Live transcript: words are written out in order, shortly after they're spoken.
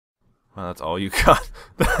Wow, that's all you got.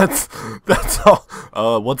 That's all.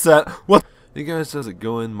 What's that? What? Hey guys, how's it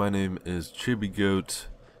going? My name is Chibi Goat,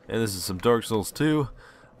 and this is some Dark Souls 2.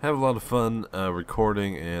 I have a lot of fun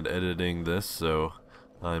recording and editing this, so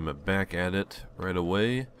I'm back at it right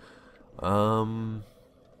away. Yeah,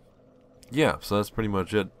 so that's pretty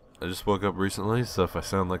much it. I just woke up recently, so if I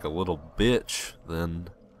sound like a little bitch, then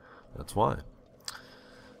that's why.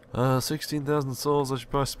 16,000 souls, I should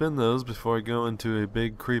probably spend those before I go into a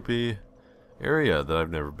big creepy area that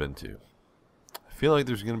I've never been to. I feel like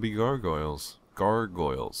there's gonna be gargoyles,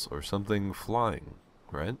 or something flying,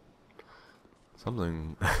 right?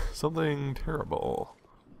 Something terrible.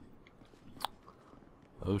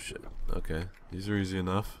 Oh shit, okay, these are easy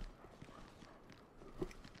enough.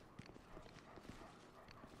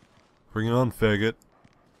 Bring it on, faggot.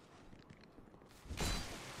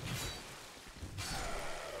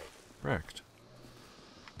 Wrecked.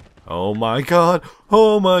 Oh my god!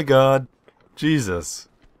 Oh my god! Jesus!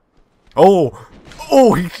 Oh!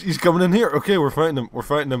 Oh! He's coming in here! Okay, we're fighting him. We're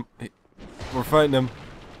fighting him. We're fighting him.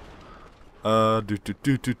 Fuck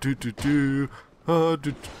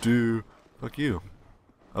you.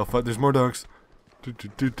 Oh, fuck, there's more dogs.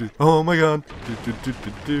 Oh my god.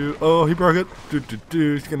 Oh, he broke it.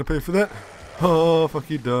 He's gonna pay for that. Oh, fuck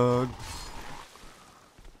you, dog.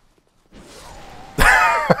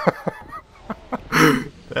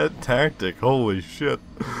 That tactic, holy shit.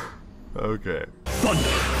 Okay. Thunder!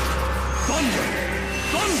 Thunder!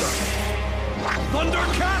 Thunder!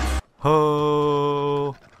 Thundercat!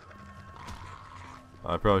 Oh!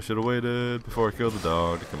 I probably should have waited before I killed the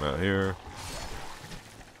dog to come out here.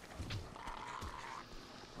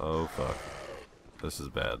 Oh fuck. This is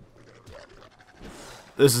bad.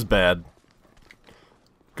 This is bad.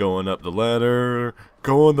 Going up the ladder.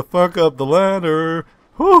 Going the fuck up the ladder.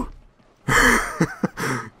 Whew!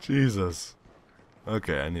 Jesus.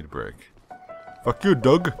 Okay, I need a break. Fuck you,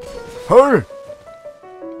 Doug. Hey!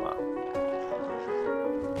 Wow.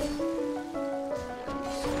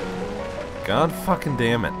 God fucking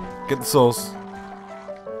damn it. Get the souls.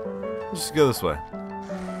 Let's just go this way.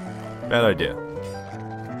 Bad idea.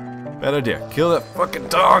 Bad idea. Kill that fucking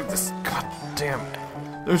dog. This. God damn it.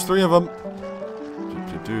 There's 3 of them.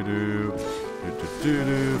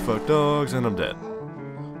 Fuck dogs, and I'm dead.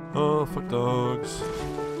 Oh, fuck dogs.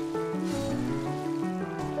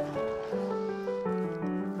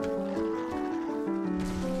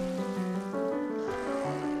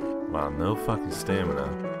 Wow, no fucking stamina.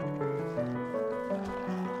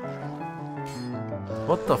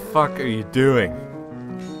 What the fuck are you doing?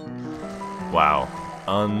 Wow.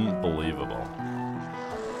 Unbelievable.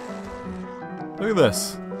 Look at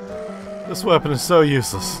this. This weapon is so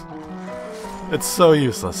useless. It's so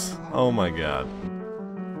useless. Oh my god.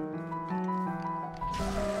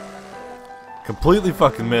 Completely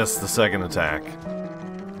fucking missed the second attack.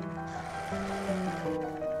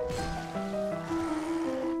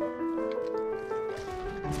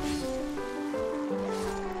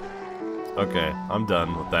 Okay, I'm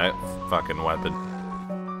done with that fucking weapon.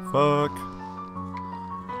 Fuck.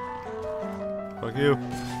 Fuck you.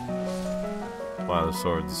 Wow, the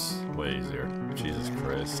sword's way easier. Jesus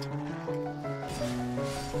Christ.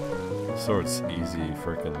 Sword's easy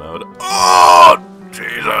freaking mode. Oh!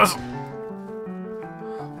 Jesus!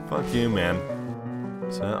 Fuck you, man.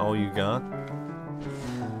 Is that all you got?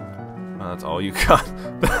 Oh, that's all you got.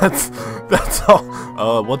 That's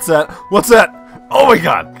all. What's that? What's that? Oh my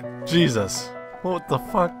god! Jesus. What the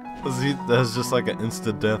fuck? That's just like an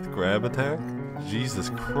instant death grab attack? Jesus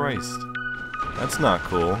Christ. That's not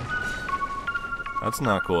cool. That's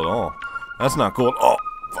not cool at all. That's not cool at all.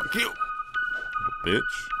 Fuck you. Little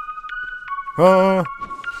bitch. Ah!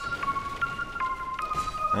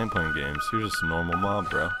 I ain't playing games. You're just a normal mob,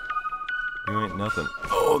 bro. You ain't nothing.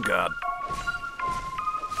 Oh god.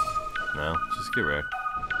 No, just get wrecked.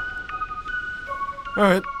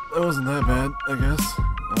 Alright, that wasn't that bad, I guess.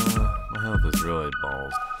 My health is really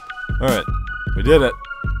balls. Alright, we did it.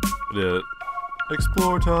 We did it.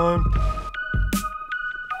 Explore time.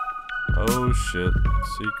 Oh shit.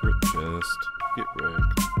 Secret chest. Get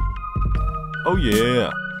wrecked. Oh yeah.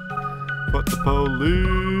 Fuck the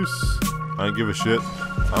police. I ain't give a shit.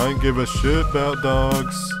 I ain't give a shit about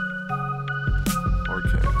dogs. Or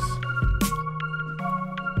cats.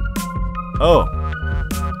 Oh.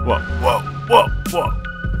 Whoa, whoa, whoa, whoa.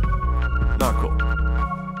 Not cool.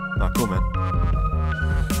 Not cool, man.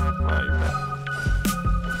 Wow, you're bad.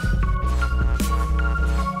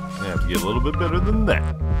 I have to get a little bit better than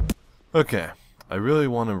that. Okay. I really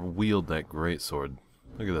want to wield that great sword.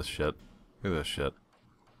 Look at this shit. Look at this shit.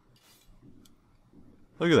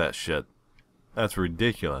 Look at that shit. That's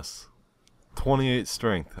ridiculous. 28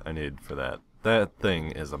 strength I need for that. That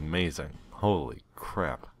thing is amazing. Holy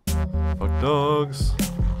crap. Fuck dogs.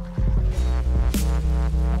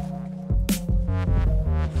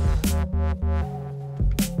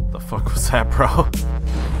 The fuck was that, bro?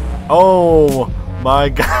 Oh my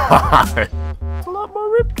god. It's a lot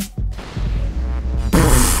more ripped.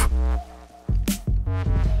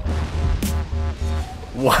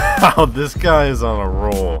 Wow, this guy is on a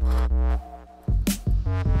roll.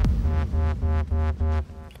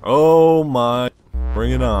 Oh my.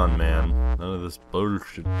 Bring it on, man. None of this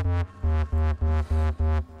bullshit. What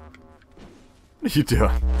are you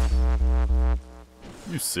doing?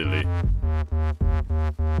 You silly.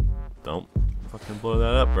 Don't fucking blow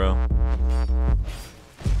that up, bro.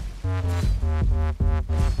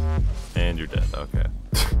 And you're dead. Okay.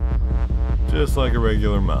 Just like a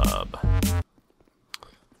regular mob.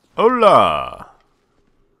 Hola!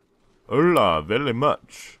 Hola, very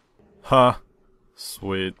much. Ha!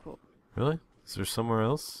 Sweet. Really? Is there somewhere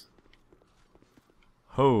else?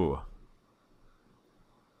 Ho!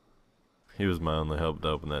 He was my only hope to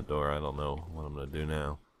open that door. I don't know what I'm gonna do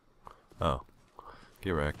now. Oh.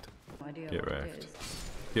 Get wrecked. Get wrecked.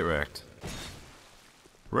 Get wrecked.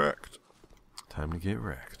 Wrecked. Time to get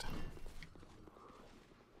wrecked.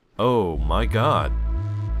 Oh my god.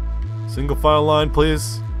 Single file line,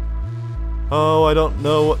 please. Oh, I don't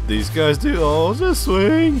know what these guys do. Oh, just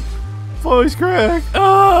swing. Voice crack.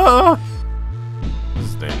 Ah! This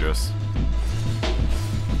is dangerous.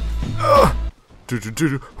 Ah! Do do do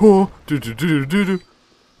do. Oh, do do do do do.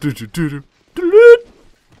 Do do do do. Do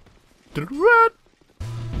do do.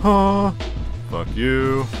 Ah! Fuck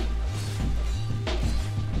you.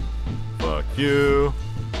 Fuck you.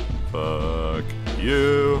 Fuck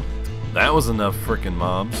you. That was enough frickin'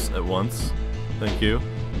 mobs at once. Thank you.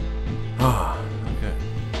 Ah, okay.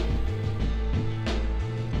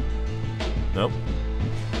 Nope.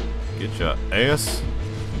 Get your ass.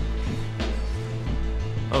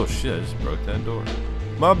 Oh shit, I just broke that door.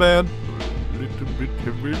 My bad.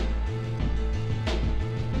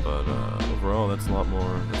 But overall that's a lot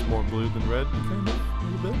more, that's more blue than red, kind of, a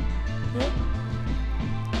little bit. Yeah.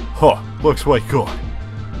 Huh, looks way cool.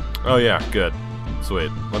 Oh yeah, good.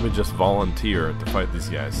 Sweet. Let me just volunteer to fight these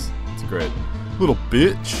guys. It's great. Little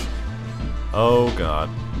bitch. Oh god.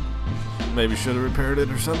 Maybe should have repaired it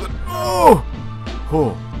or something. Oh!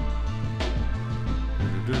 Oh.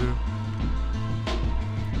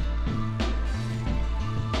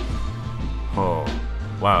 Oh.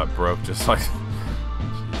 Wow, it broke just like...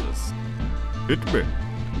 Jesus. Hit me.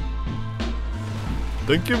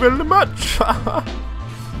 Thank you very much.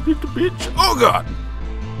 Little bitch. Oh god.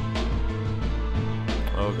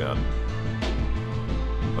 Oh god.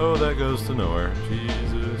 Oh, that goes to nowhere.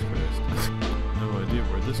 Jesus Christ. No idea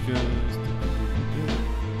where this goes.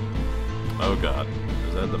 Oh god.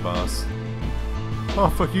 Is that the boss? Oh,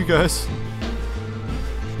 fuck you guys.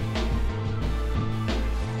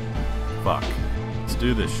 Fuck. Let's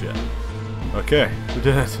do this shit. Okay, we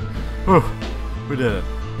did it. Whew. We did it.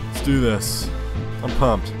 Let's do this. I'm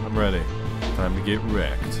pumped. I'm ready. Time to get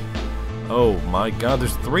wrecked. Oh my god,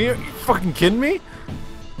 there's 3? Are you fucking kidding me?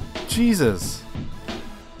 Jesus.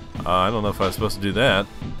 I don't know if I was supposed to do that.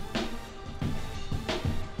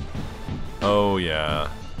 Oh yeah.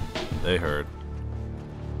 They hurt.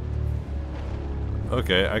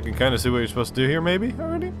 Okay, I can kind of see what you're supposed to do here, maybe?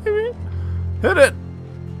 Already? Maybe? Hit it!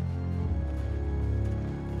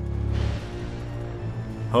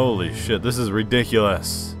 Holy shit, this is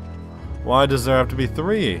ridiculous. Why does there have to be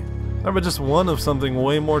 3? How about just one of something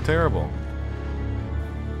way more terrible?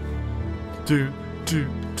 Do.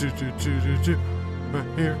 Right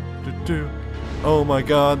here. Do. Oh my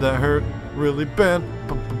god, that hurt really bad.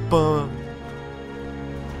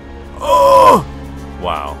 Oh!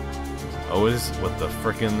 Wow. Always with the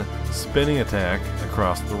frickin' spinning attack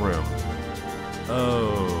across the room.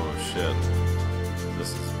 Oh shit.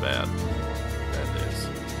 This is bad. Bad news.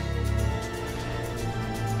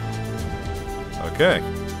 Okay.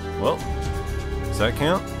 Well, does that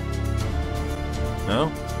count?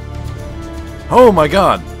 No? Oh my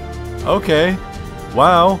god! Okay.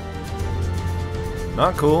 Wow.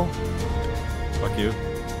 Not cool. Fuck you.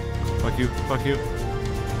 Fuck you. Fuck you.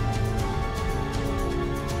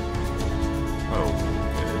 Oh.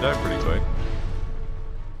 Okay, they died pretty quick.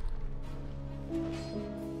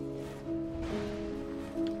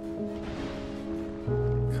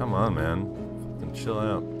 Come on, man. Fucking chill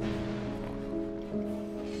out.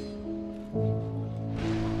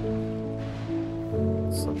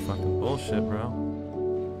 Some fucking bullshit, bro.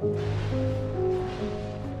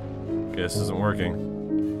 Okay, this isn't working.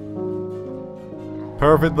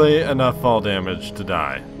 Perfectly enough fall damage to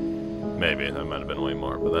die. Maybe, that might have been way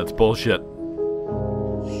more, but that's bullshit.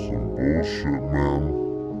 Some bullshit, man.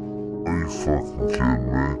 Are you fucking kidding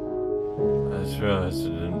me? I just realized I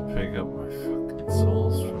didn't pick up my fucking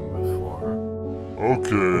souls from before.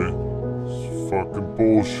 Okay. It's fucking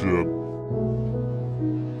bullshit.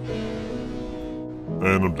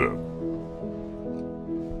 And I'm dead.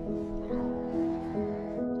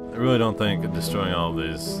 I really don't think destroying all of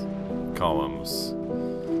these columns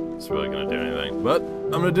is really gonna do anything, but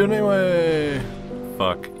I'm gonna do it anyway.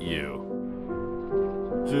 Fuck you.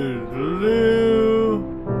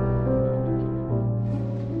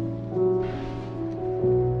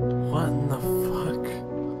 What in the fuck?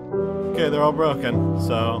 Okay, they're all broken,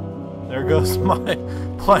 so there goes my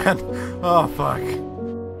plan. Oh fuck.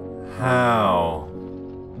 How?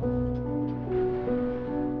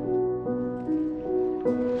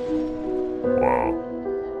 Wow.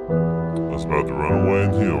 I was about to run away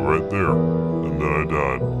and heal right there. And then I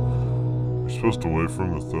died. You're supposed to wait for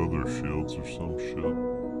them to throw their shields or some shit.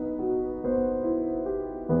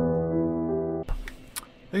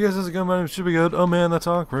 Hey guys, how's it going? My name should be good. Oh man, that's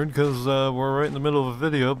awkward because we're right in the middle of a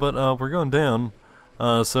video, but we're going down.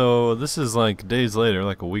 So this is like days later,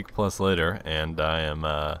 like a week plus later, and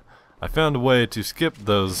I found a way to skip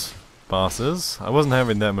those bosses. I wasn't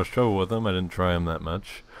having that much trouble with them. I didn't try them that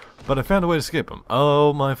much, but I found a way to skip them.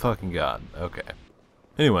 Oh my fucking god. Okay.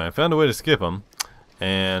 Anyway, I found a way to skip them,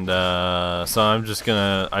 and so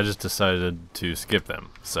I just decided to skip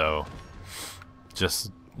them. So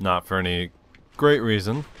just not for any great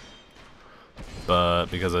reason, but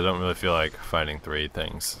because I don't really feel like fighting 3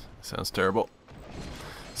 things. Sounds terrible.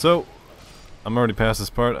 So I'm already past this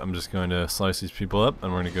part. I'm just going to slice these people up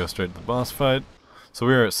and we're going to go straight to the boss fight. So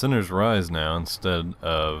we are at Sinner's Rise now instead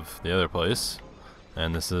of the other place,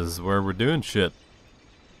 and this is where we're doing shit.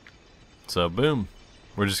 So boom,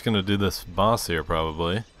 we're just going to do this boss here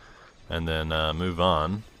probably, and then move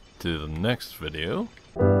on to the next video.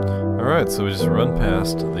 Alright, so we just run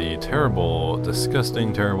past the terrible,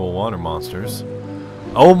 disgusting, terrible water monsters.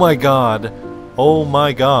 Oh my god! Oh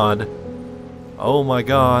my god! Oh my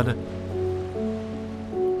god!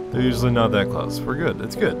 They're usually not that close. We're good.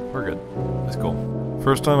 It's good. We're good. It's cool.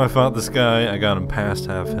 First time I fought this guy, I got him past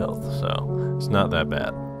half health, so it's not that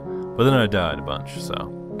bad. But then I died a bunch, so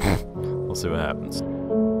we'll see what happens.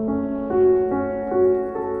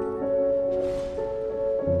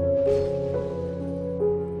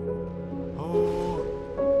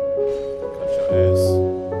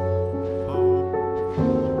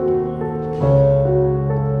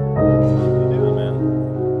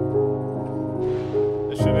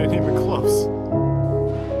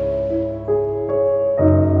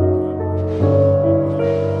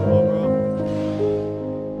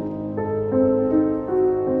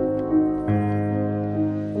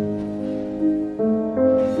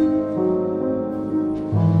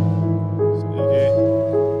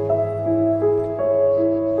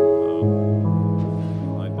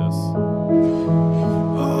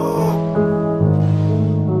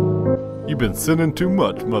 You've been sinning too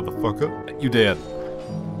much, motherfucker. You dead.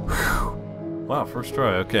 Whew. Wow, first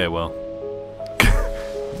try. Okay, well.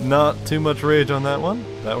 Not too much rage on that one.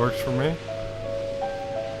 That works for me.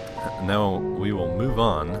 Now we will move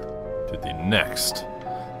on to the next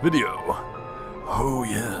video. Oh,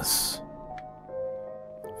 yes.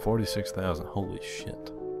 46,000. Holy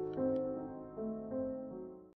shit.